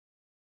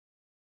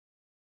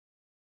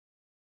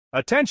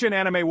Attention,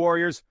 anime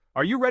warriors!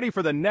 Are you ready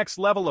for the next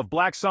level of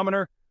Black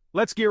Summoner?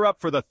 Let's gear up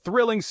for the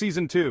thrilling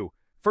Season 2.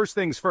 First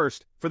things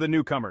first, for the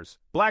newcomers.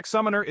 Black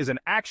Summoner is an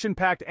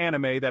action-packed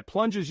anime that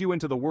plunges you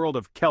into the world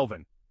of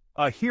Kelvin,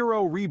 a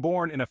hero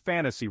reborn in a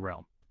fantasy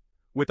realm.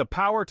 With the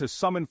power to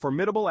summon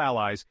formidable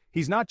allies,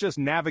 he's not just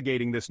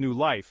navigating this new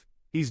life,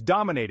 he's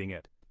dominating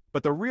it.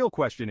 But the real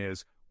question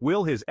is,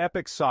 will his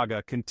epic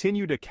saga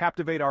continue to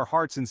captivate our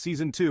hearts in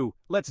Season 2?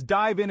 Let's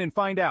dive in and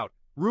find out.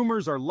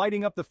 Rumors are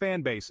lighting up the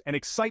fanbase, and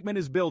excitement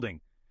is building.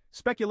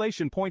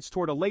 Speculation points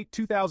toward a late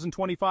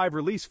 2025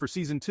 release for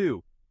Season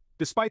 2.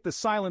 Despite the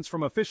silence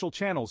from official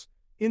channels,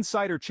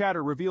 insider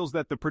chatter reveals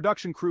that the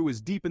production crew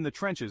is deep in the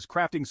trenches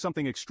crafting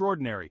something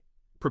extraordinary.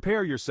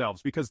 Prepare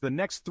yourselves because the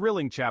next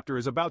thrilling chapter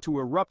is about to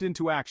erupt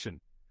into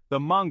action. The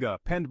manga,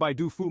 penned by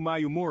Dufu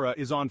Mayumura,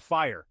 is on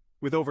fire.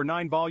 With over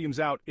 9 volumes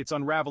out, it's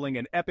unraveling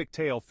an epic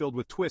tale filled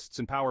with twists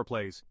and power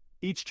plays.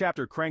 Each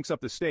chapter cranks up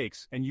the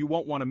stakes, and you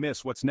won't want to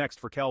miss what's next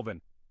for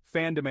Kelvin.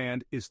 Fan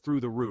demand is through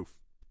the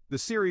roof. The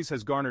series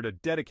has garnered a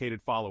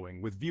dedicated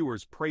following, with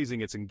viewers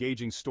praising its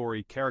engaging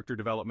story, character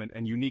development,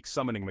 and unique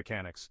summoning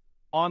mechanics.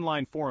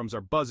 Online forums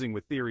are buzzing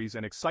with theories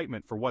and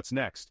excitement for what's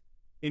next.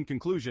 In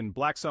conclusion,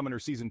 Black Summoner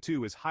Season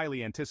 2 is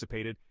highly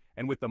anticipated,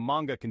 and with the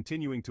manga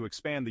continuing to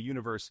expand the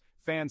universe,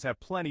 fans have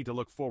plenty to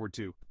look forward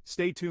to.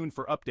 Stay tuned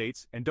for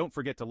updates, and don't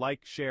forget to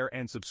like, share,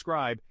 and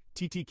subscribe.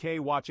 TTK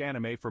Watch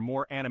Anime for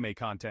more anime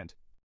content.